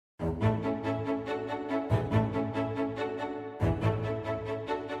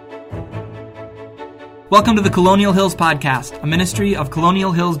Welcome to the Colonial Hills Podcast, a ministry of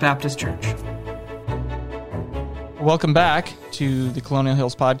Colonial Hills Baptist Church. Welcome back to the Colonial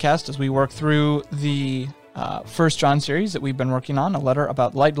Hills Podcast as we work through the 1 John series that we've been working on, a letter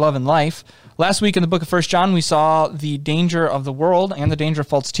about light, love, and life. Last week in the book of 1 John, we saw the danger of the world and the danger of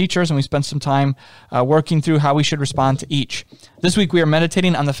false teachers, and we spent some time working through how we should respond to each. This week we are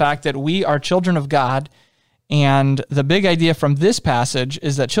meditating on the fact that we are children of God, and the big idea from this passage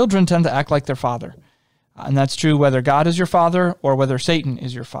is that children tend to act like their father. And that's true whether God is your father or whether Satan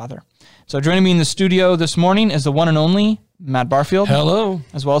is your father. So joining me in the studio this morning is the one and only Matt Barfield. Hello.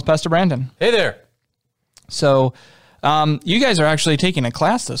 As well as Pastor Brandon. Hey there. So you guys are actually taking a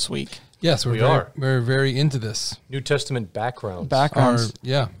class this week. Yes, we are. We're very into this. New Testament backgrounds. Backgrounds.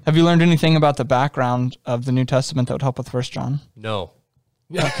 Yeah. Have you learned anything about the background of the New Testament that would help with 1 John? No.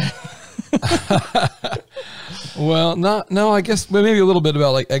 Okay. Well, no, I guess maybe a little bit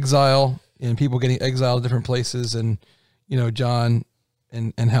about like exile and people getting exiled to different places, and John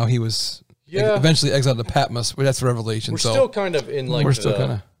and how he was eventually exiled to Patmos. But that's Revelation. We're still kind of in like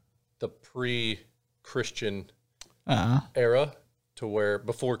the pre-Christian era, to where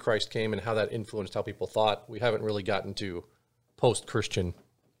before Christ came and how that influenced how people thought. We haven't really gotten to post-Christian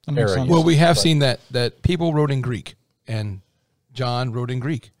era yet. Well, we have seen that people wrote in Greek, and John wrote in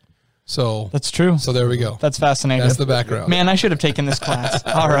Greek. So that's true. So there we go. That's fascinating. That's the background. Man, I should have taken this class.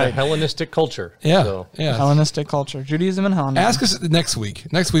 All right. Hellenistic culture. Yeah. So. Yeah. Hellenistic culture. Judaism and Hellenism. Ask us next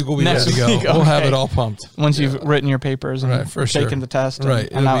week. Next week we'll be Next ready to go. week, We'll have okay. it all pumped. Once you've written your papers and for sure. taken the test, Right.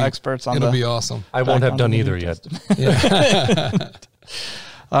 and now experts on It'll be awesome. I won't have done either yet. Yeah.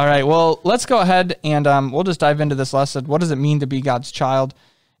 All right, well, let's go ahead and we'll just dive into this lesson. What does it mean to be God's child?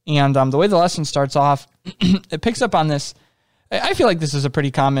 And the way the lesson starts off, it picks up on this. I feel like this is a pretty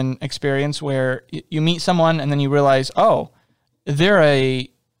common experience where you meet someone and then you realize, oh, they're a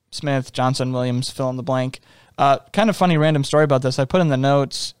Smith, Johnson, Williams, fill in the blank. Kind of funny random story about this. I put in the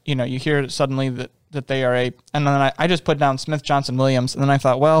notes, you hear suddenly that they are and then I just put down Smith, Johnson, Williams. And then I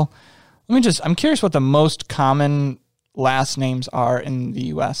thought, well, I'm curious what the most common last names are in the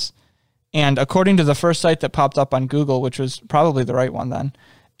U.S. And according to the first site that popped up on Google, which was probably the right one then,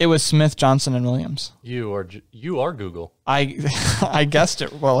 it was Smith, Johnson, and Williams. You are Google. I guessed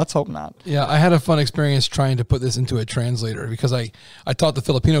it. Well, let's hope not. Yeah, I had a fun experience trying to put this into a translator because I taught the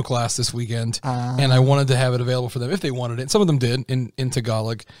Filipino class this weekend, and I wanted to have it available for them if they wanted it. Some of them did in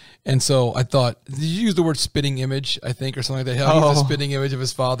Tagalog. And so I thought, did you use the word spitting image, I think, or something like that? He's a spitting image of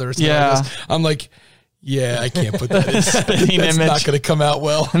his father or something like this. I'm like, yeah, I can't put that in. Spitting That's image. not going to come out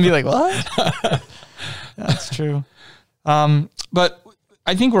well. And be like, what? That's true. But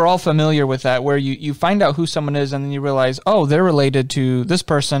I think we're all familiar with that, where you find out who someone is and then you realize, oh, they're related to this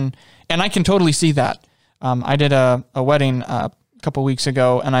person. And I can totally see that. I did a wedding a couple weeks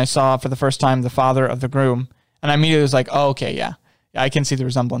ago, and I saw for the first time the father of the groom. And I immediately was like, oh, okay, yeah, I can see the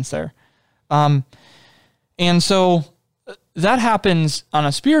resemblance there. And so that happens on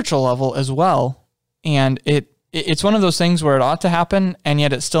a spiritual level as well. And it's one of those things where it ought to happen, and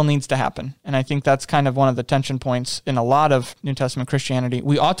yet it still needs to happen. And I think that's kind of one of the tension points in a lot of New Testament Christianity.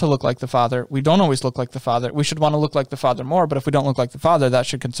 We ought to look like the Father. We don't always look like the Father. We should want to look like the Father more, but if we don't look like the Father, that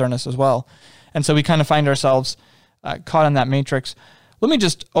should concern us as well. And so we kind of find ourselves caught in that matrix. Let me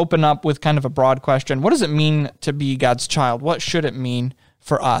just open up with kind of a broad question. What does it mean to be God's child? What should it mean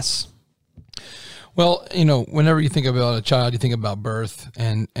for us? Well, whenever you think about a child, you think about birth,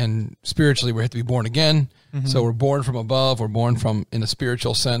 and spiritually we have to be born again. Mm-hmm. So we're born from above. We're born from, in a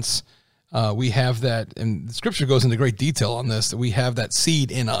spiritual sense. We have that, and the scripture goes into great detail on this, that we have that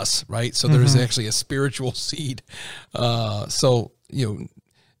seed in us, right? So there's actually a spiritual seed. So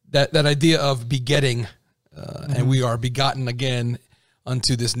that idea of begetting, and we are begotten again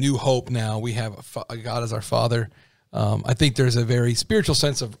unto this new hope now. We have a God as our Father. I think there's a very spiritual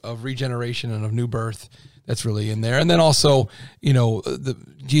sense of regeneration and of new birth that's really in there. And then also,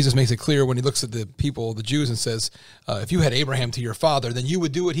 Jesus makes it clear when he looks at the people, the Jews, and says, if you had Abraham to your father, then you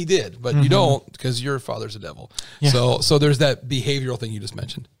would do what he did, but you don't, because your father's a devil. Yeah. So there's that behavioral thing you just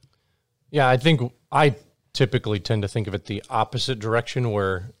mentioned. Yeah, I think I typically tend to think of it the opposite direction,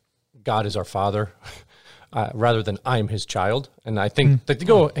 where God is our father rather than I'm his child. And I think that they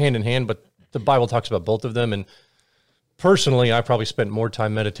go hand in hand, but the Bible talks about both of them. And personally, I probably spent more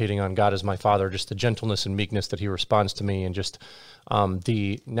time meditating on God as my father, just the gentleness and meekness that he responds to me, and just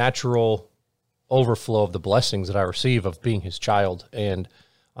the natural overflow of the blessings that I receive of being his child. And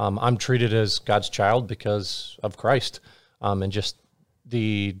I'm treated as God's child because of Christ, and just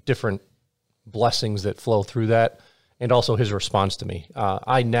the different blessings that flow through that, and also his response to me.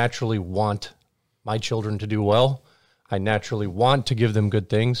 I naturally want my children to do well. I naturally want to give them good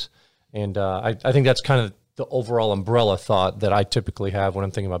things. And I think that's kind of the overall umbrella thought that I typically have when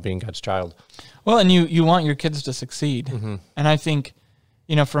I'm thinking about being God's child. Well, and you want your kids to succeed. Mm-hmm. And I think,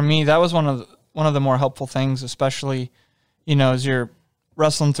 for me, that was one of the more helpful things, especially, as you're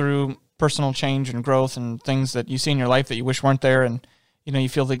wrestling through personal change and growth and things that you see in your life that you wish weren't there. And, you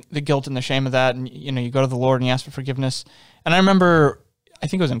feel the guilt and the shame of that. And, you go to the Lord and you ask for forgiveness. And I remember, I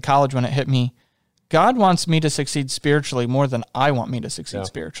think it was in college when it hit me, God wants me to succeed spiritually more than I want me to succeed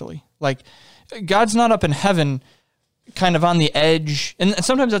spiritually. Like, God's not up in heaven kind of on the edge. And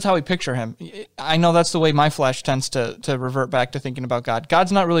sometimes that's how we picture him. I know that's the way my flesh tends to revert back to thinking about God.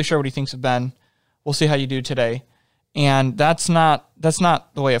 God's not really sure what he thinks of Ben. We'll see how you do today. And that's not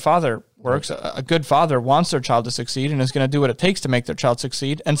the way a father works. A good father wants their child to succeed and is going to do what it takes to make their child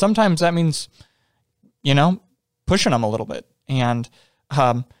succeed. And sometimes that means, pushing them a little bit and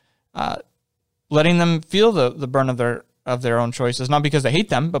letting them feel the burn of their own choices, not because they hate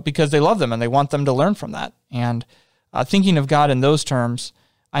them, but because they love them and they want them to learn from that. And thinking of God in those terms,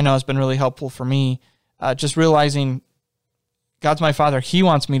 I know has been really helpful for me. Just realizing God's my father. He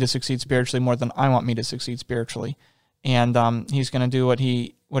wants me to succeed spiritually more than I want me to succeed spiritually. And he's going to do what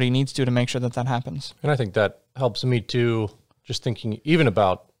he needs to make sure that happens. And I think that helps me too, just thinking even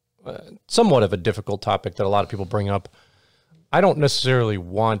about somewhat of a difficult topic that a lot of people bring up. I don't necessarily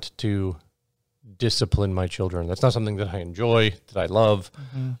want to discipline my children. That's not something that I enjoy, that I love.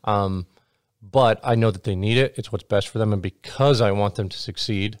 Mm-hmm. But I know that they need it. It's what's best for them. And because I want them to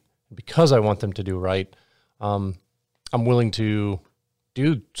succeed, because I want them to do right, I'm willing to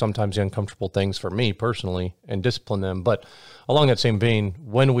do sometimes the uncomfortable things for me personally and discipline them. But along that same vein,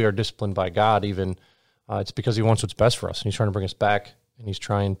 when we are disciplined by God, even, it's because he wants what's best for us. And he's trying to bring us back, and he's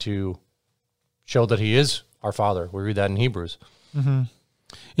trying to show that he is our father. We read that in Hebrews. Mm-hmm.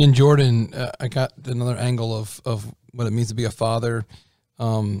 In Jordan, I got another angle of what it means to be a father.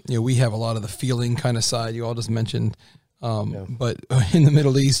 We have a lot of the feeling kind of side you all just mentioned. But in the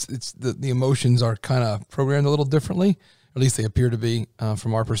Middle East, it's the emotions are kind of programmed a little differently. At least they appear to be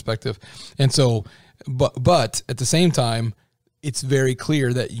from our perspective. And so, but at the same time, it's very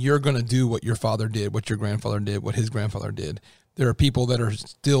clear that you're going to do what your father did, what your grandfather did, what his grandfather did. There are people that are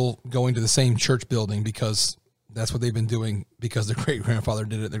still going to the same church building because that's what they've been doing because their great-grandfather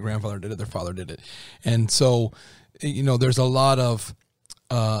did it, their grandfather did it, their father did it. And so, there's a lot of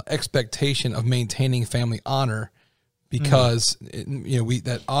expectation of maintaining family honor because,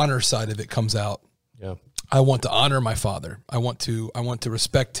 that honor side of it comes out. Yeah. I want to honor my father. I want to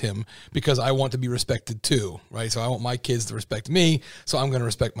respect him because I want to be respected too, right? So I want my kids to respect me, so I'm going to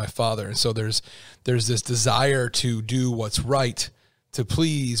respect my father. And so there's this desire to do what's right, to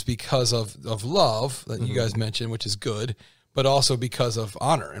please because of love that you guys mentioned, which is good, but also because of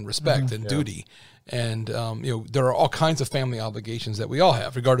honor and respect and duty. And there are all kinds of family obligations that we all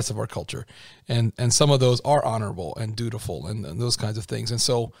have, regardless of our culture, and some of those are honorable and dutiful and those kinds of things. And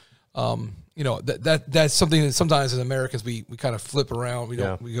so. That's something that sometimes as Americans we kind of flip around.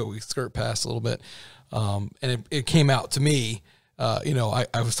 We skirt past a little bit. And it came out to me. I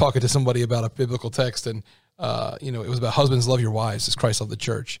was talking to somebody about a biblical text, and it was about husbands love your wives as Christ loved the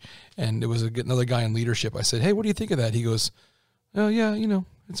church. And it was another guy in leadership. I said, hey, what do you think of that? He goes, oh yeah,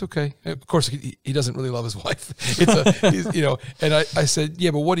 it's okay. Of course, he doesn't really love his wife. And I said,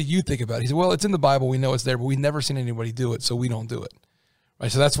 yeah, but what do you think about it? He said, well, it's in the Bible. We know it's there, but we've never seen anybody do it, so we don't do it.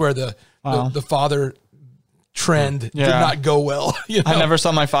 Right, so that's where the father trend did not go well. I never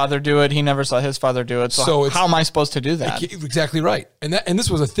saw my father do it. He never saw his father do it. So how am I supposed to do that? Exactly right. And this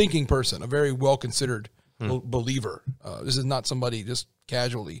was a thinking person, a very well considered believer. This is not somebody just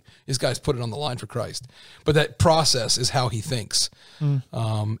casually. This guy's put it on the line for Christ. But that process is how he thinks. And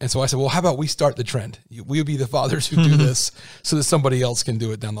so I said, well, how about we start the trend? We'll be the fathers who do this so that somebody else can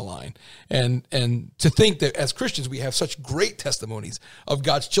do it down the line. And to think that as Christians, we have such great testimonies of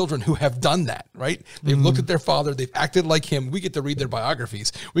God's children who have done that, right? They've looked at their father. They've acted like him. We get to read their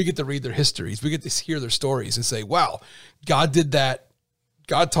biographies. We get to read their histories. We get to hear their stories and say, wow, God did that.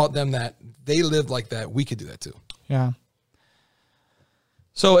 God taught them that. They lived like that. We could do that too. Yeah.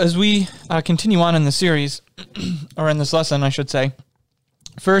 So as we continue on in the series, or in this lesson, I should say,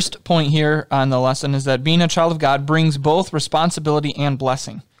 first point here on the lesson is that being a child of God brings both responsibility and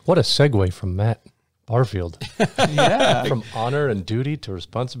blessing. What a segue from Matt Barfield. Yeah. From honor and duty to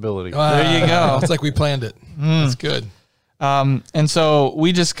responsibility. There you go. It's like we planned it. That's good. And so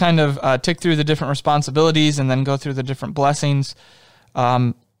we just kind of tick through the different responsibilities and then go through the different blessings.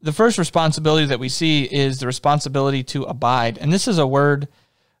 The first responsibility that we see is the responsibility to abide. And this is a word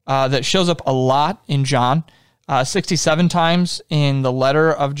that shows up a lot in John, 67 times in the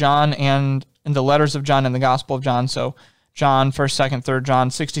letter of John and in the letters of John and the Gospel of John. So John, 1st, 2nd, 3rd John,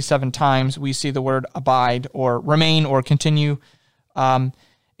 67 times we see the word abide or remain or continue, and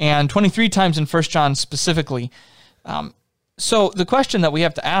 23 times in 1 John specifically. So the question that we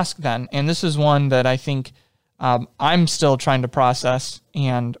have to ask then, and this is one that I think I'm still trying to process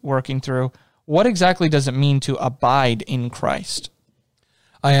and working through, what exactly does it mean to abide in Christ?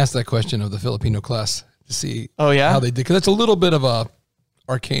 I asked that question of the Filipino class to see Oh, yeah? how they did, because it's a little bit of a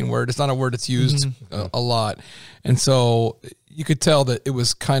arcane word. It's not a word that's used a lot. And so you could tell that it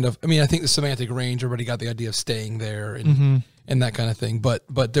was kind of, I mean, I think the semantic range, everybody got the idea of staying there and that kind of thing.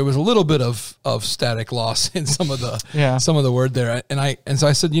 But there was a little bit of static loss in some of the word there. And so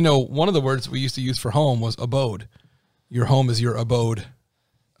I said, one of the words we used to use for home was abode. Your home is your abode.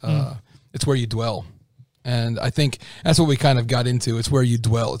 It's where you dwell. And I think that's what we kind of got into. It's where you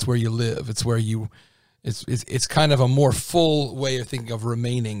dwell. It's where you live. It's where you, it's kind of a more full way of thinking of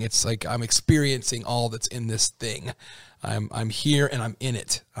remaining. It's like I'm experiencing all that's in this thing. I'm here and I'm in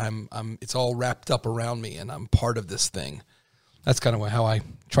it. It's all wrapped up around me and I'm part of this thing. That's kind of how I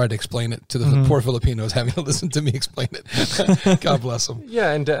tried to explain it to the poor Filipinos having to listen to me explain it. God bless them.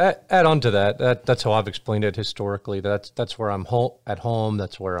 Yeah, and to add on to that's how I've explained it historically. That's where I'm at home.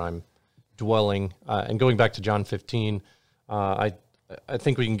 That's where I'm dwelling. And going back to John 15, I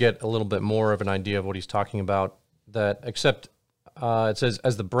think we can get a little bit more of an idea of what he's talking about. That except it says,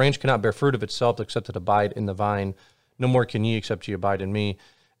 as the branch cannot bear fruit of itself except it abide in the vine, no more can ye except ye abide in me.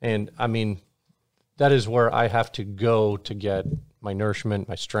 And I mean, that is where I have to go to get my nourishment,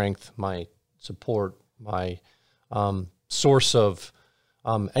 my strength, my support, my source of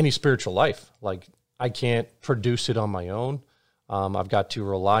any spiritual life. Like, I can't produce it on my own. I've got to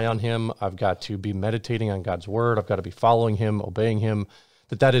rely on him. I've got to be meditating on God's word. I've got to be following him, obeying him,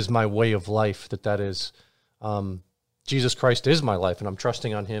 that is my way of life, that is Jesus Christ is my life, and I'm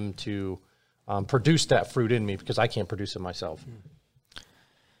trusting on him to produce that fruit in me because I can't produce it myself.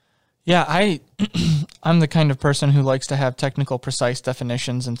 Yeah, I'm the kind of person who likes to have technical, precise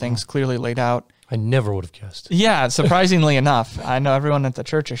definitions and things clearly laid out. I never would have guessed. Yeah, surprisingly enough. I know everyone at the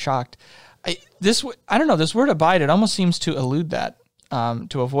church is shocked. I don't know, this word abide, it almost seems to elude that,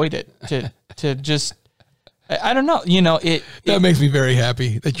 to avoid it, to just, I don't know, That makes me very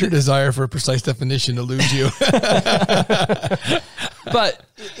happy that your desire for a precise definition eludes you. But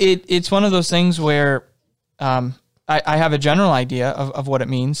it's one of those things where I have a general idea of what it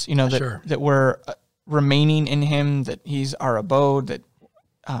means, that, Sure. that we're remaining in him, that he's our abode, that,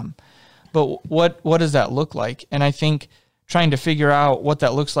 but what does that look like? And I think trying to figure out what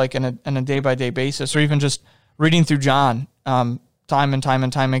that looks like in a day-by-day basis, or even just reading through John time and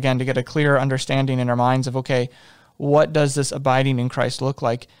time again to get a clear understanding in our minds of, okay, what does this abiding in Christ look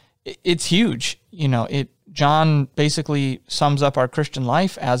like? It's huge. John basically sums up our Christian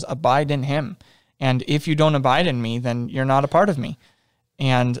life as abide in him. And if you don't abide in me, then you're not a part of me.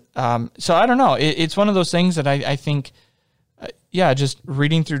 And so I don't know. It's one of those things that I think, just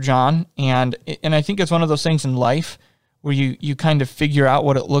reading through John, and I think it's one of those things in life where you kind of figure out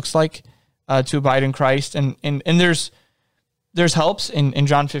what it looks like to abide in Christ. And there's helps in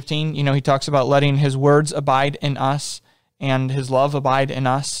John 15. He talks about letting his words abide in us and his love abide in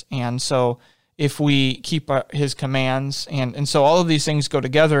us. And so if we keep his commands, and so all of these things go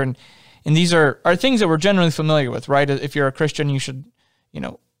together, and these are things that we're generally familiar with, right? If you're a Christian, you should,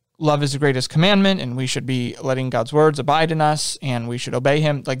 love is the greatest commandment, and we should be letting God's words abide in us, and we should obey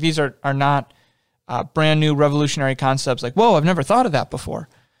him. Like, these are not brand new revolutionary concepts like, whoa, I've never thought of that before.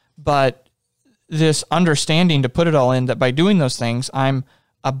 But this understanding to put it all in, that by doing those things, I'm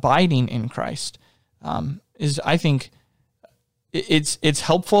abiding in Christ, is, I think, it's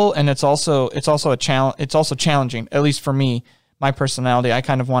helpful, and it's also a challenge. It's also challenging, at least for me, my personality. I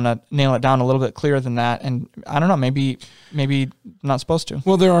kind of want to nail it down a little bit clearer than that, and I don't know, maybe not supposed to.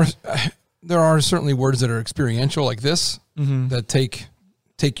 Well, there are certainly words that are experiential like this, that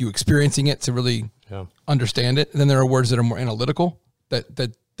take you experiencing it to really understand it. And then there are words that are more analytical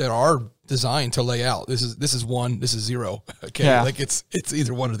that are designed to lay out. This is 1, this is 0. Okay, like it's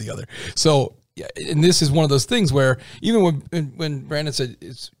either one or the other. So, and this is one of those things where even when Brandon said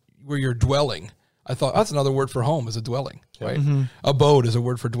it's where you're dwelling, I thought that's another word for home, is a dwelling, right? Abode is a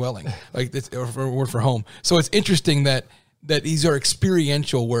word for dwelling, like it's a word for home. So it's interesting that these are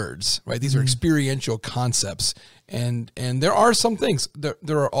experiential words, right? These are experiential concepts, and there are some things.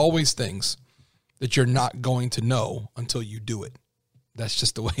 There are always things that you're not going to know until you do it. That's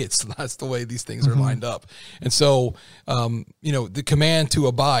just the way that's the way these things are lined up. And so, the command to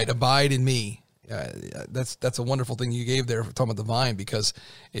abide in me. That's a wonderful thing you gave there, talking about the vine, because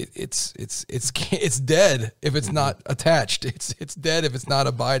it's dead if it's not attached. It's dead if it's not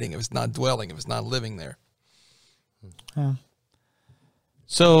abiding, if it's not dwelling, if it's not living there. Yeah.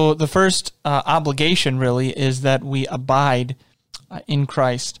 So the first obligation really is that we abide in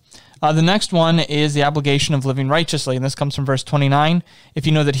Christ. The next one is the obligation of living righteously, and this comes from verse 29. If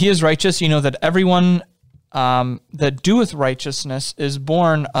you know that he is righteous, you know that everyone that doeth righteousness is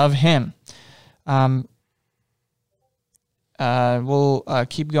born of him. We'll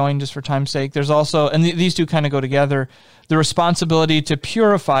keep going just for time's sake. There's also, and these two kind of go together, the responsibility to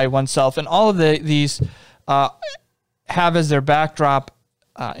purify oneself, and all of these have as their backdrop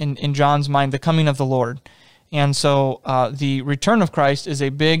in John's mind the coming of the Lord. And so the return of Christ is a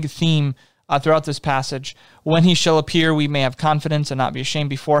big theme throughout this passage. When he shall appear, we may have confidence and not be ashamed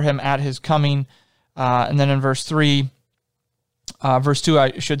before him at his coming. And then in verse 2,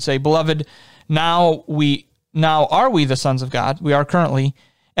 I should say, beloved, now are we the sons of God? We are currently,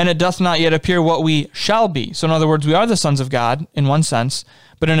 and it doth not yet appear what we shall be. So in other words, we are the sons of God in one sense,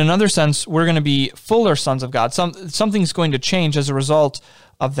 but in another sense, we're going to be fuller sons of God. Something's going to change as a result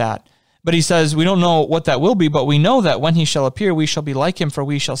of that. But he says, we don't know what that will be, but we know that when he shall appear, we shall be like him, for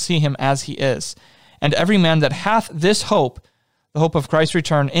we shall see him as he is. And every man that hath this hope, the hope of Christ's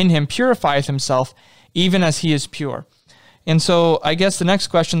return, in him purifieth himself, even as he is pure. And so I guess the next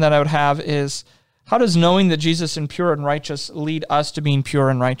question that I would have is, how does knowing that Jesus is pure and righteous lead us to being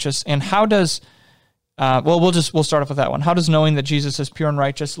pure and righteous? And how does, we'll start off with that one. How does knowing that Jesus is pure and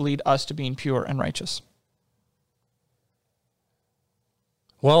righteous lead us to being pure and righteous?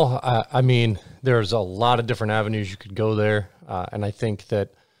 Well, I mean, there's a lot of different avenues you could go there. And I think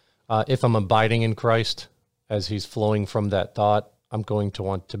that if I'm abiding in Christ, as he's flowing from that thought, I'm going to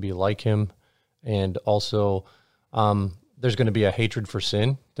want to be like him. And also, there's going to be a hatred for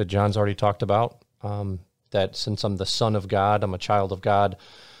sin that John's already talked about. That since I'm the son of God, I'm a child of God,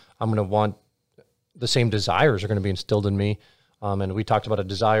 I'm going to want the same desires are going to be instilled in me. And we talked about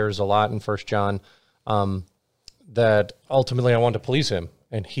desires a lot in 1 John, that ultimately I want to please him,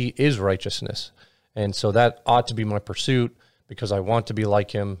 and he is righteousness. And so that ought to be my pursuit, because I want to be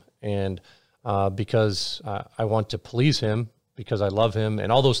like him, and because I want to please him, because I love him,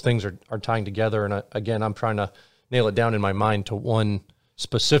 and all those things are tying together. And again, I'm trying to nail it down in my mind to one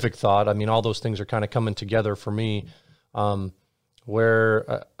specific thought. I mean, all those things are kind of coming together for me,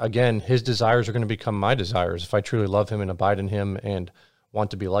 where, again, his desires are going to become my desires if I truly love him and abide in him and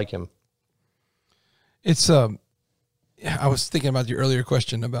want to be like him. It's, I was thinking about your earlier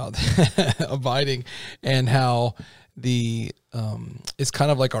question about abiding, and how it's kind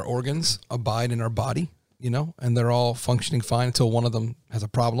of like our organs abide in our body, and they're all functioning fine until one of them has a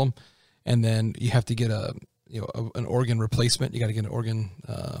problem. And then you have to get an organ replacement. You got to get an organ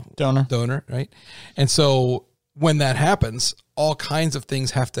donor, right? And so when that happens, all kinds of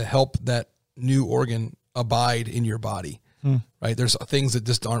things have to help that new organ abide in your body, right? There's things that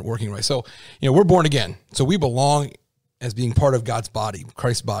just aren't working right. So, we're born again. So we belong as being part of God's body,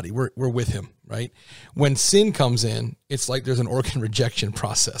 Christ's body. We're with him, right? When sin comes in, it's like there's an organ rejection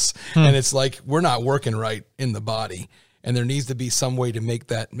process. And it's like we're not working right in the body. And there needs to be some way to make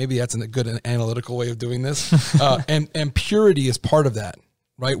that, maybe that's a good analytical way of doing this. And purity is part of that,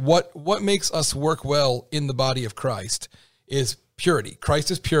 right? What makes us work well in the body of Christ is purity.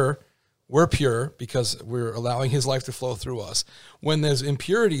 Christ is pure. We're pure because we're allowing his life to flow through us. When those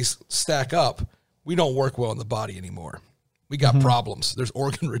impurities stack up, we don't work well in the body anymore. We got problems. There's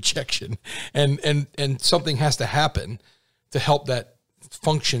organ rejection, and something has to happen to help that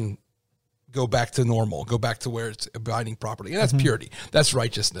function go back to normal, go back to where it's abiding properly. And that's purity. That's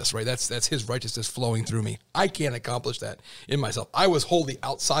righteousness, right? That's his righteousness flowing through me. I can't accomplish that in myself. I was wholly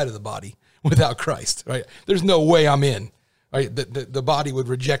outside of the body without Christ, right? There's no way I'm in, right? The body would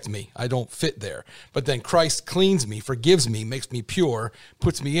reject me. I don't fit there. But then Christ cleans me, forgives me, makes me pure,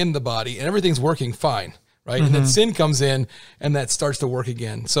 puts me in the body, and everything's working fine, right? And then sin comes in, and that starts to work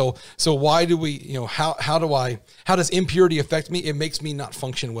again. So why do we, how does impurity affect me? It makes me not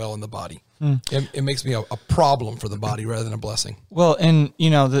function well in the body. It makes me a problem for the body rather than a blessing. Well, and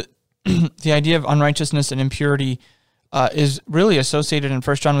the the idea of unrighteousness and impurity is really associated in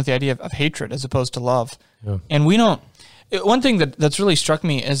 1 John with the idea of hatred as opposed to love. Yeah. And we don't. One thing that's really struck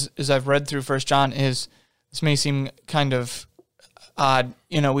me as I've read through 1 John is, this may seem kind of odd.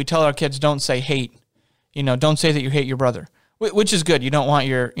 We tell our kids, don't say hate. Don't say that you hate your brother, which is good. You don't want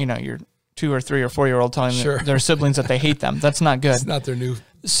your 2 or 3 or 4-year-old telling their siblings that they hate them. That's not good. It's not their new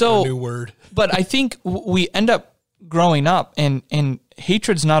word. But I think we end up growing up, and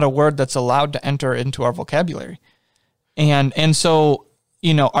hatred's not a word that's allowed to enter into our vocabulary. And so,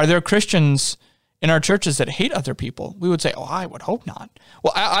 are there Christians in our churches that hate other people? We would say, oh, I would hope not.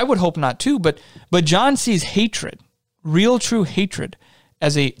 Well, I would hope not too, but John sees hatred, real true hatred,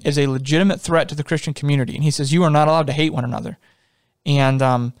 as a legitimate threat to the Christian community. And he says, you are not allowed to hate one another.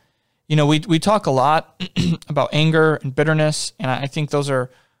 And, we talk a lot about anger and bitterness, and I think those are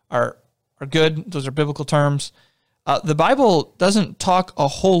good. Those are biblical terms. The Bible doesn't talk a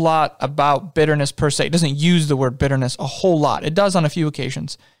whole lot about bitterness per se. It doesn't use the word bitterness a whole lot. It does on a few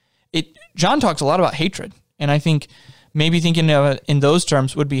occasions. John talks a lot about hatred, and I think maybe thinking of it in those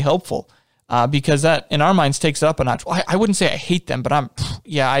terms would be helpful, because that in our minds takes it up a notch. Well, I wouldn't say I hate them, but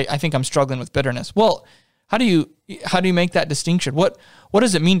I think I'm struggling with bitterness. Well, how do you make that distinction? What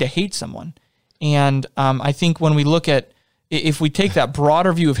does it mean to hate someone? And I think when we look at, if we take that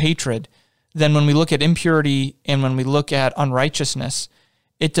broader view of hatred, then when we look at impurity and when we look at unrighteousness,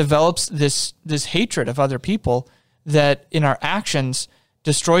 it develops this hatred of other people that in our actions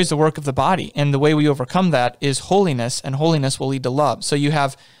destroys the work of the body. And the way we overcome that is holiness, and holiness will lead to love. So you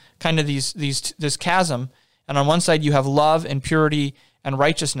have kind of this chasm, and on one side you have love and purity and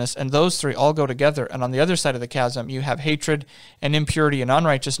righteousness, and those three all go together. And on the other side of the chasm, you have hatred and impurity and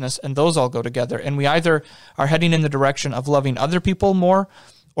unrighteousness, and those all go together. And we either are heading in the direction of loving other people more,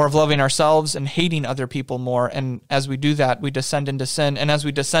 or of loving ourselves and hating other people more. And as we do that, we descend into sin. And as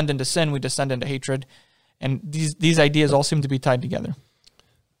we descend into sin, we descend into hatred. And these ideas all seem to be tied together.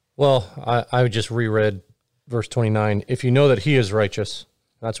 Well, I just reread verse 29. If you know that he is righteous,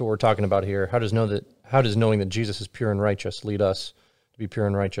 that's what we're talking about here. How does knowing that Jesus is pure and righteous lead us to be pure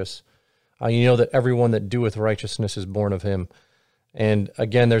and righteous? You know that everyone that doeth righteousness is born of him. And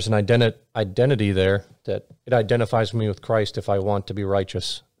again, there's an identity there that it identifies me with Christ if I want to be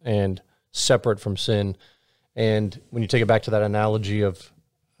righteous and separate from sin. And when you take it back to that analogy of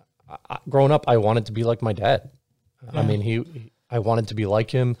growing up, I wanted to be like my dad. Yeah. I mean, I wanted to be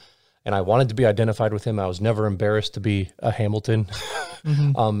like him, and I wanted to be identified with him. I was never embarrassed to be a Hamilton.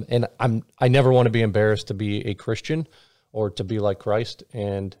 Mm-hmm. And I never want to be embarrassed to be a Christian or to be like Christ,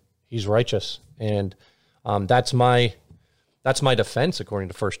 and he's righteous. And that's my defense, according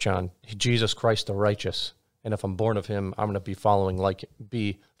to 1 John. Jesus Christ the righteous. And if I'm born of him, I'm going to be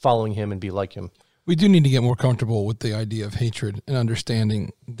following him and be like him. We do need to get more comfortable with the idea of hatred and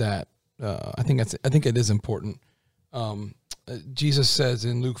understanding that. I think it is important. Jesus says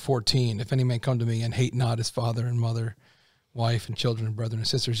in Luke 14, if any man come to me and hate not his father and mother, wife and children and brethren and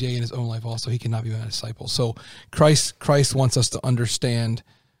sisters, yea, in his own life also, he cannot be my disciple. So Christ wants us to understand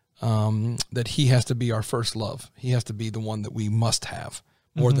that he has to be our first love. He has to be the one that we must have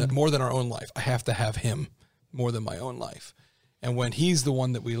more than our own life. I have to have him more than my own life. And when he's the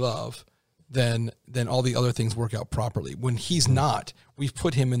one that we love, then all the other things work out properly. When he's not, we've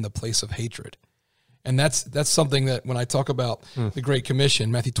put him in the place of hatred. And that's something that when I talk about the Great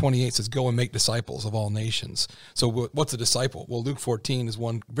Commission, Matthew 28 says, go and make disciples of all nations. So what's a disciple? Well, Luke 14 is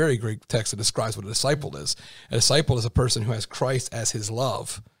one very great text that describes what a disciple is. A disciple is a person who has Christ as his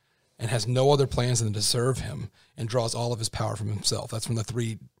love and has no other plans than to serve him and draws all of his power from himself. That's from the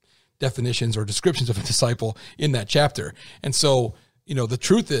three definitions or descriptions of a disciple in that chapter. And so, the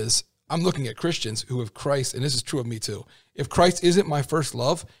truth is, I'm looking at Christians who have Christ, and this is true of me too. If Christ isn't my first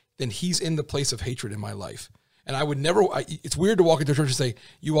love, then he's in the place of hatred in my life. And I would never, it's weird to walk into a church and say,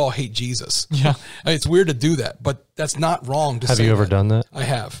 you all hate Jesus. Yeah. It's weird to do that, but that's not wrong to say. Have you ever done that? I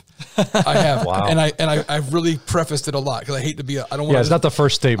have. Wow. And I've really prefaced it a lot because I hate to be, I don't want to. It's not the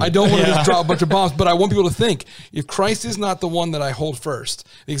first statement. I don't want to just drop a bunch of bombs, but I want people to think, if Christ is not the one that I hold first,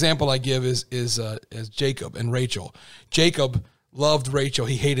 the example I give is Jacob and Rachel. Jacob loved Rachel.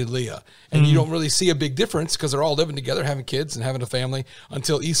 He hated Leah. And you don't really see a big difference because they're all living together, having kids and having a family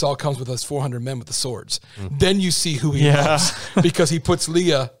until Esau comes with us 400 men with the swords. Then you see who he loves because he puts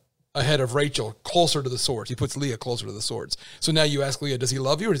Leah ahead of Rachel, closer to the swords. He puts Leah closer to the swords. So now you ask Leah, does he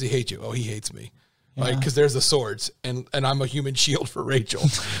love you or does he hate you? Oh, he hates me. Right? Because there's the swords and I'm a human shield for Rachel,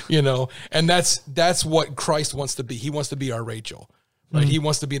 and that's what Christ wants to be. He wants to be our Rachel, right? He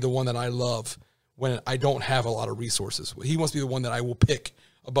wants to be the one that I love when I don't have a lot of resources. He wants to be the one that I will pick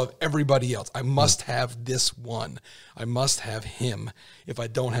above everybody else. I must have this one. I must have him if I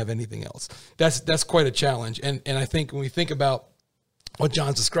don't have anything else. That's quite a challenge. And I think when we think about what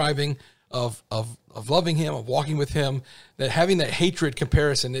John's describing of loving him, of walking with him, that having that hatred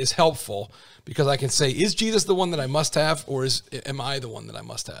comparison is helpful because I can say, is Jesus the one that I must have or am I the one that I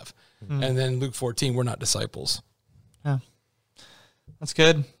must have? And then Luke 14, we're not disciples. Yeah, that's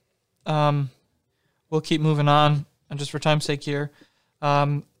good. We'll keep moving on, and just for time's sake here.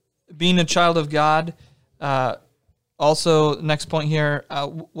 Being a child of God, also, next point here,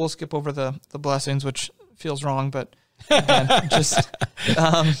 we'll skip over the blessings, which feels wrong, but again, just...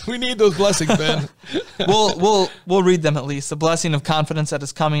 we need those blessings, Ben. We'll read them at least. The blessing of confidence that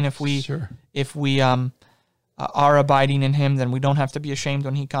is coming if we are abiding in him, then we don't have to be ashamed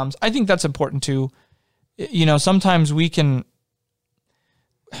when he comes. I think that's important too. You know, sometimes we can,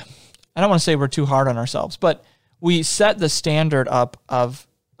 I don't want to say we're too hard on ourselves, but we set the standard up of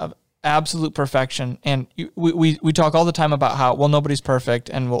absolute perfection. And we talk all the time about how, well, nobody's perfect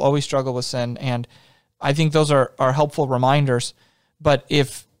and we'll always struggle with sin. And I think those are helpful reminders. But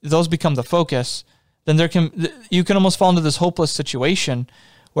if those become the focus, then you can almost fall into this hopeless situation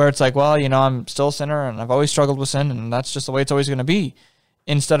where it's like, well, you know, I'm still a sinner and I've always struggled with sin and that's just the way it's always going to be.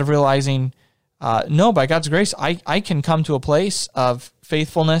 Instead of realizing, no, by God's grace, I can come to a place of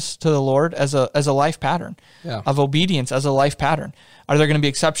faithfulness to the Lord as a life pattern, of obedience as a life pattern. Are there going to be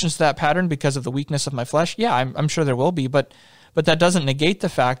exceptions to that pattern because of the weakness of my flesh? Yeah, I'm sure there will be, but that doesn't negate the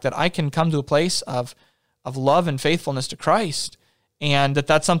fact that I can come to a place of love and faithfulness to Christ, and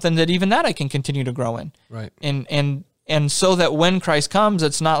that's something that even that I can continue to grow in. Right. And so that when Christ comes,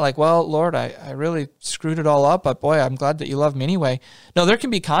 it's not like, well, Lord, I really screwed it all up, but boy, I'm glad that you love me anyway. No, there can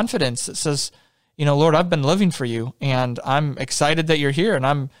be confidence that says, you know, Lord, I've been living for you, and I'm excited that you're here, and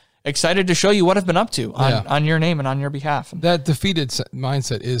I'm excited to show you what I've been up to on your name and on your behalf. That defeated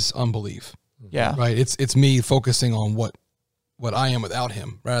mindset is unbelief. Yeah. Right. It's me focusing on what I am without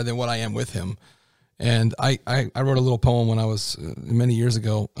him rather than what I am with him. And I wrote a little poem when I was many years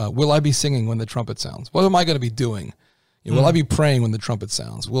ago. Will I be singing when the trumpet sounds? What am I going to be doing? You know, will I be praying when the trumpet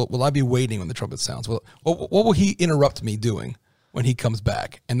sounds? Will I be waiting when the trumpet sounds? What will he interrupt me doing when he comes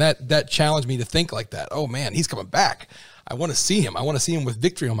back? And that challenged me to think like that. Oh man, he's coming back. I want to see him. I want to see him with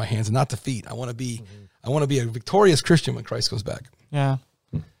victory on my hands and not defeat. I want to be a victorious Christian when Christ comes back. Yeah.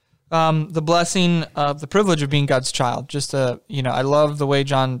 The blessing of the privilege of being God's child. Just I love the way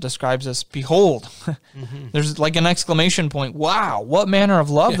John describes this. Behold, there's like an exclamation point. Wow, what manner of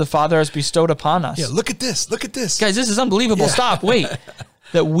love the Father has bestowed upon us. Yeah, look at this. Look at this. Guys, this is unbelievable. Yeah. Stop, wait.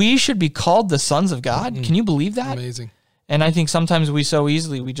 That we should be called the sons of God? Can you believe that? Amazing. And I think sometimes we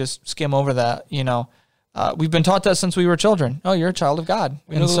just skim over that, you know. We've been taught that since we were children. Oh, you're a child of God.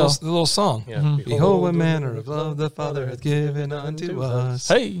 We know the little song. Yeah. Behold, what manner of love the Father hath given unto us.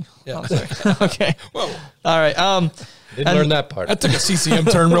 Hey. Yeah. Oh, sorry. Okay. Whoa. All right. Didn't learn that part. That took a CCM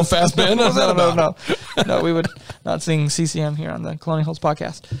turn real fast, man. No, we would not sing CCM here on the Colonial Hills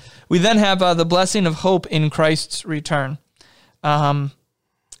podcast. We then have the blessing of hope in Christ's return. And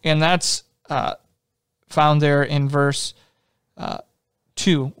that's found there in verse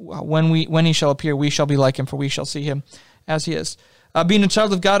 2. When he shall appear, we shall be like him, for we shall see him as he is. Being a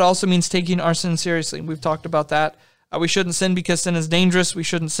child of God also means taking our sin seriously. We've talked about that. We shouldn't sin because sin is dangerous. We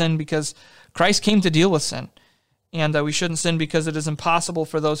shouldn't sin because Christ came to deal with sin. And we shouldn't sin because it is impossible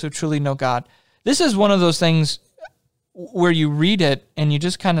for those who truly know God. This is one of those things where you read it and you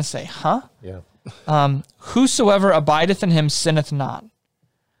just kind of say, huh? Yeah. Whosoever abideth in him sinneth not.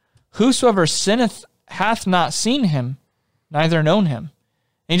 Whosoever sinneth hath not seen him, neither known him.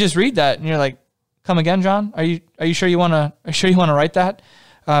 And you just read that and you're like, come again, John? Are you sure you want to write that?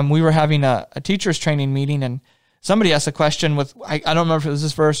 We were having a teacher's training meeting and somebody asked a question with, I don't remember if it was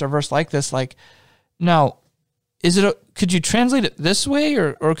this verse or a verse like this, like, now, could you translate it this way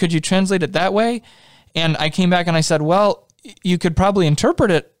or could you translate it that way? And I came back and I said, well, you could probably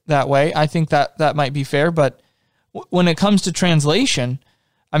interpret it that way. I think that might be fair. But when it comes to translation,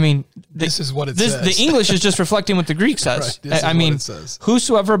 I mean, this is what it says. The English is just reflecting what the Greek says. Right, I mean,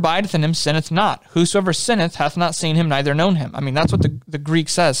 whosoever abideth in him sinneth not. Whosoever sinneth hath not seen him, neither known him. I mean, that's what the Greek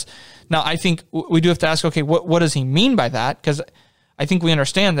says. Now, I think we do have to ask, okay, what does he mean by that? Because I think we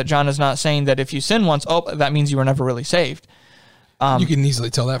understand that John is not saying that if you sin once, that means you were never really saved. You can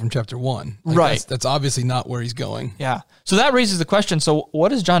easily tell that from chapter 1. Right. That's obviously not where he's going. Yeah. So that raises the question, so what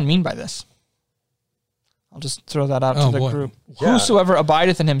does John mean by this? I'll just throw that out to the group. Yeah. Whosoever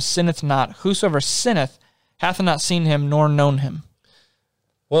abideth in him sinneth not. Whosoever sinneth hath not seen him nor known him.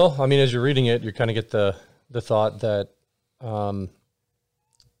 Well, I mean, as you're reading it, you kind of get the thought that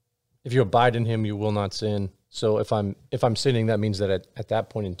if you abide in him, you will not sin. So if I'm sinning, that means that at that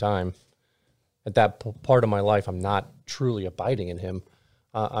point in time, at that part of my life, I'm not truly abiding in him.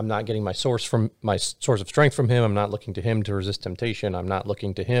 I'm not getting my source of strength from him. I'm not looking to him to resist temptation. I'm not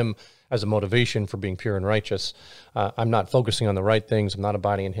looking to him as a motivation for being pure and righteous. I'm not focusing on the right things. I'm not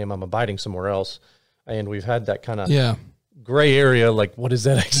abiding in him. I'm abiding somewhere else. And we've had that kind of gray area, like, what does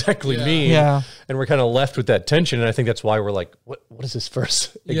that exactly mean? Yeah. And we're kind of left with that tension. And I think that's why we're like, what does this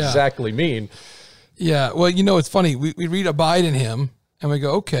verse exactly mean? Yeah. Well, it's funny. We read abide in him and we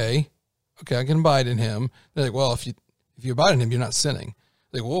go, okay, I can abide in him. They're like, well, if you abide in him, you're not sinning.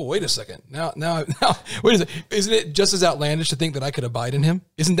 Like, whoa, wait a second. Now, wait a second. Isn't it just as outlandish to think that I could abide in him?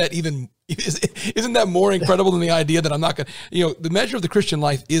 Isn't that more incredible than the idea that I'm not going to, the measure of the Christian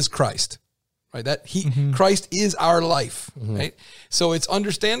life is Christ, right? That Christ is our life, right? So it's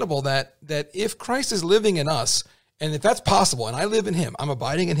understandable that if Christ is living in us, and if that's possible, and I live in him, I'm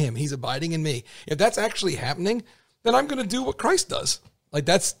abiding in him, he's abiding in me. If that's actually happening, then I'm going to do what Christ does. Like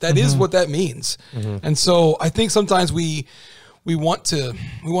that is what that means. And so I think sometimes we want to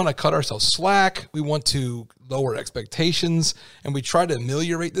cut ourselves slack. We want to lower expectations, and we try to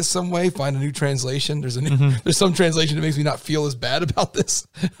ameliorate this some way. Find a new translation. There's some translation that makes me not feel as bad about this.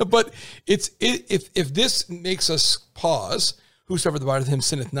 But if this makes us pause, whosoever abideth in him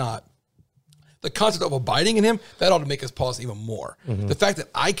sinneth not. The concept of abiding in him, that ought to make us pause even more. The fact that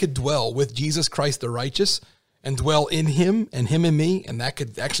I could dwell with Jesus Christ the righteous and dwell in him and him in me, and that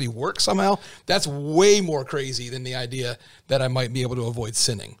could actually work somehow, that's way more crazy than the idea that I might be able to avoid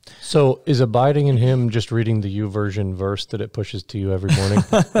sinning. So is abiding in him just reading the YouVersion verse that it pushes to you every morning,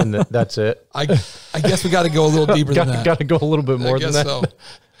 and that's it? I guess we got to go a little deeper than that. Got to go a little bit more than that. So.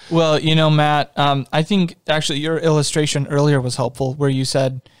 Well, Matt, I think actually your illustration earlier was helpful, where you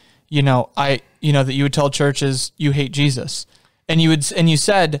said, that you would tell churches you hate Jesus. And you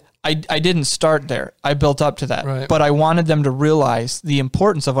said, I didn't start there. I built up to that. Right. But I wanted them to realize the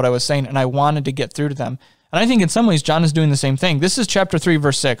importance of what I was saying, and I wanted to get through to them. And I think in some ways, John is doing the same thing. This is chapter 3,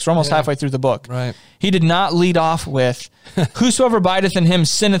 verse 6. We're almost halfway through the book. Right. He did not lead off with, whosoever abideth in him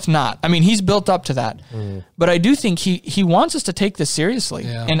sinneth not. I mean, he's built up to that. But I do think he wants us to take this seriously.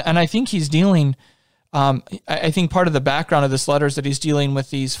 Yeah. And I think he's dealing... I think part of the background of this letter is that he's dealing with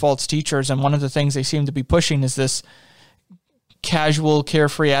these false teachers, and one of the things they seem to be pushing is this casual,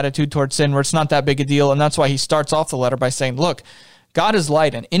 carefree attitude towards sin where it's not that big a deal, and that's why he starts off the letter by saying, look, God is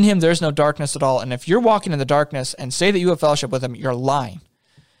light, and in him there's no darkness at all, and if you're walking in the darkness and say that you have fellowship with him, you're lying.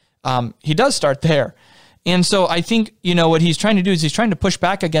 He does start there. And so I think, what he's trying to do is he's trying to push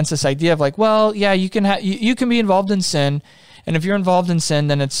back against this idea of like, well, yeah, you can be involved in sin, and if you're involved in sin,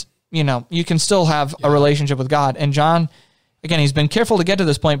 then it's, you can still have a relationship with God. And John, again, he's been careful to get to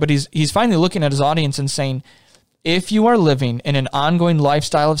this point, but he's finally looking at his audience and saying, if you are living in an ongoing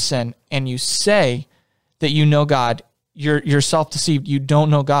lifestyle of sin and you say that you know God, you're self-deceived. You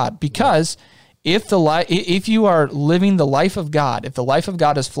don't know God, because if you are living the life of God, if the life of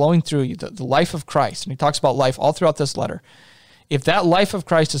God is flowing through you, the life of Christ, and he talks about life all throughout this letter, if that life of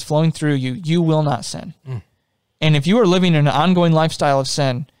Christ is flowing through you, you will not sin. And if you are living in an ongoing lifestyle of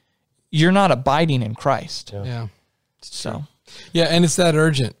sin, you're not abiding in Christ. Yeah. So. Yeah, and it's that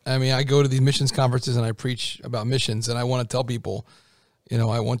urgent. I mean, I go to these missions conferences and I preach about missions, and I want to tell people,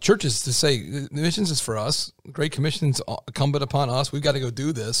 I want churches to say, the missions is for us. The Great Commission's incumbent upon us. We've got to go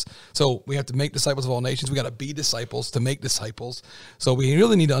do this. So we have to make disciples of all nations. We got to be disciples to make disciples. So we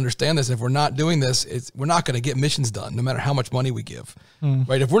really need to understand this. If we're not doing this, we're not going to get missions done, no matter how much money we give.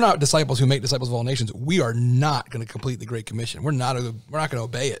 Right? If we're not disciples who make disciples of all nations, we are not going to complete the Great Commission. We're not going to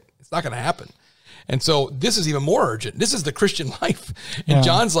obey it. It's not going to happen. And so this is even more urgent. This is the Christian life. And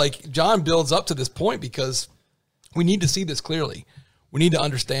John builds up to this point because we need to see this clearly. We need to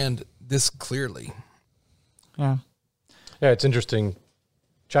understand this clearly. Yeah, it's interesting.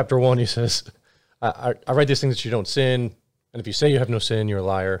 Chapter 1, he says, I write these things that you don't sin, and if you say you have no sin, you're a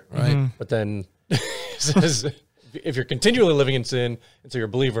liar. Right. But then he says, if you're continually living in sin, and so you're a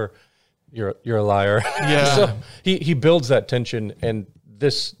believer, you're a liar. Yeah. So he builds that tension, and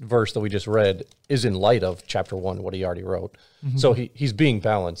this verse that we just read is in light of chapter 1, what he already wrote. So he's being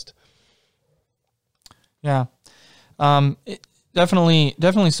balanced. Yeah.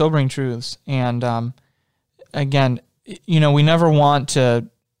 Definitely sobering truths. And again, we never want to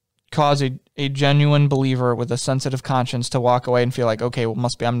cause a genuine believer with a sensitive conscience to walk away and feel like, okay, well,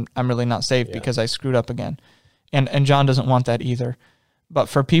 must be I'm really not saved because I screwed up again. And John doesn't want that either. But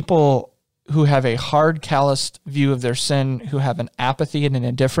for people who have a hard, calloused view of their sin, who have an apathy and an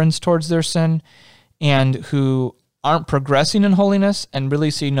indifference towards their sin, and who aren't progressing in holiness and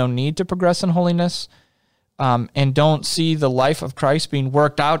really see no need to progress in holiness, and don't see the life of Christ being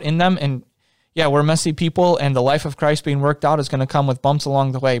worked out in them. And yeah, we're messy people, and the life of Christ being worked out is going to come with bumps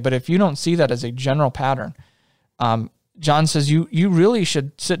along the way. But if you don't see that as a general pattern, John says you really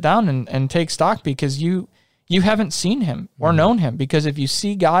should sit down and take stock, because you haven't seen him or known him. Because if you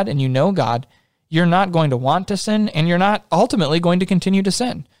see God and you know God, you're not going to want to sin, and you're not ultimately going to continue to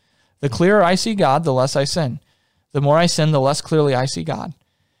sin. The clearer I see God, the less I sin. The more I sin, the less clearly I see God.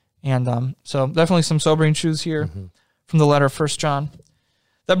 And so definitely some sobering truths here from the letter of 1 John.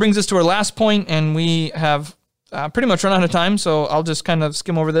 That brings us to our last point, and we have pretty much run out of time, so I'll just kind of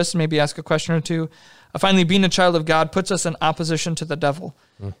skim over this and maybe ask a question or two. Finally, being a child of God puts us in opposition to the devil.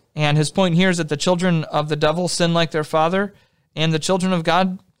 And his point here is that the children of the devil sin like their father, and the children of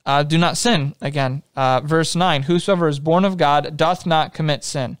God do not sin. Again, verse 9, whosoever is born of God doth not commit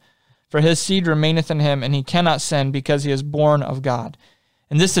sin, for his seed remaineth in him, and he cannot sin, because he is born of God.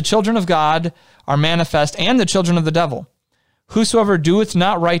 And this the children of God are manifest, and the children of the devil. Whosoever doeth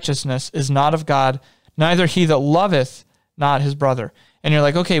not righteousness is not of God, neither he that loveth not his brother. And you're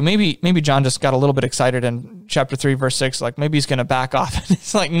like, okay, maybe John just got a little bit excited in chapter 3, verse 6, like maybe he's going to back off.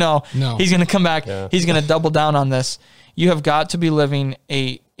 It's like, no, he's going to come back. Yeah. He's going to double down on this. You have got to be living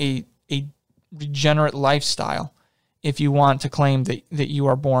a regenerate lifestyle if you want to claim that you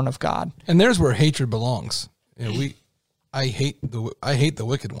are born of God. And there's where hatred belongs. You know, I hate the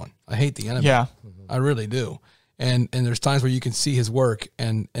wicked one. I hate the enemy. Yeah. I really do. And there's times where you can see his work,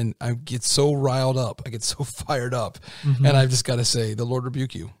 and I get so riled up. I get so fired up. Mm-hmm. And I've just got to say, the Lord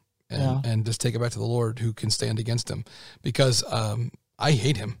rebuke you. And just take it back to the Lord who can stand against him. Because I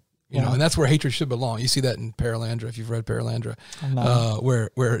hate him. You know, and that's where hatred should belong. You see that in Paralandra, if you've read Paralandra,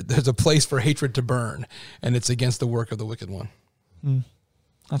 where there's a place for hatred to burn, and it's against the work of the wicked one.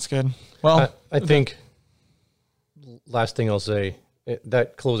 That's good. Well, I think last thing I'll say,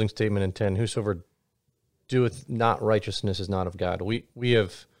 that closing statement in 10, whosoever doeth not righteousness is not of God. We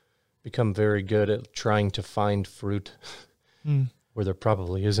have become very good at trying to find fruit where there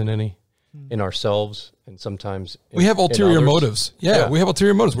probably isn't any in ourselves, and sometimes we have ulterior motives. Yeah, we have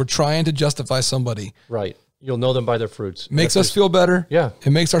ulterior motives. We're trying to justify somebody. Right. You'll know them by their fruits. Makes us feel better. Yeah.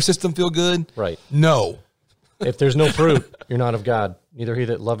 It makes our system feel good. Right. No. If there's no fruit, you're not of God. Neither he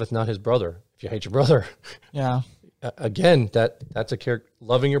that loveth not his brother. If you hate your brother. Yeah. Again, that's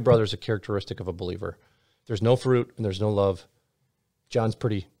loving your brother is a characteristic of a believer. If there's no fruit and there's no love, John's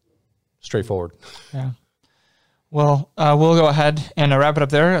pretty straightforward. Yeah. Well, we'll go ahead and wrap it up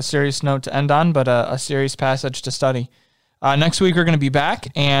there. A serious note to end on, but a serious passage to study. Next week, we're going to be back,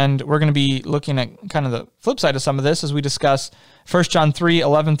 and we're going to be looking at kind of the flip side of some of this as we discuss 1 John 3,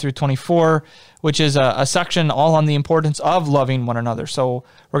 11 through 24, which is a section all on the importance of loving one another. So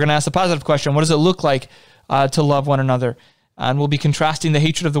we're going to ask the positive question, what does it look like to love one another? And we'll be contrasting the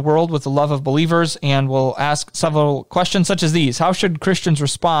hatred of the world with the love of believers, and we'll ask several questions such as these. How should Christians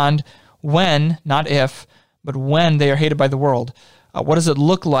respond when, not if, but when they are hated by the world? What does it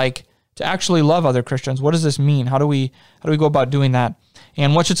look like to actually love other Christians? What does this mean? How do we go about doing that?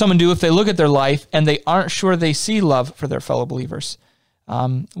 And what should someone do if they look at their life and they aren't sure they see love for their fellow believers?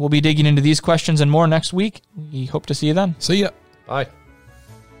 We'll be digging into these questions and more next week. We hope to see you then. See ya. Bye.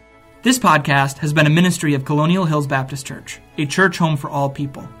 This podcast has been a ministry of Colonial Hills Baptist Church, a church home for all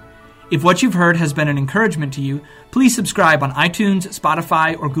people. If what you've heard has been an encouragement to you, please subscribe on iTunes,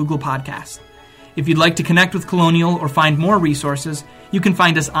 Spotify, or Google Podcasts. If you'd like to connect with Colonial or find more resources, you can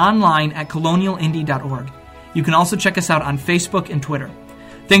find us online at colonialindy.org. You can also check us out on Facebook and Twitter.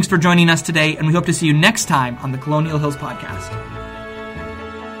 Thanks for joining us today, and we hope to see you next time on the Colonial Hills Podcast.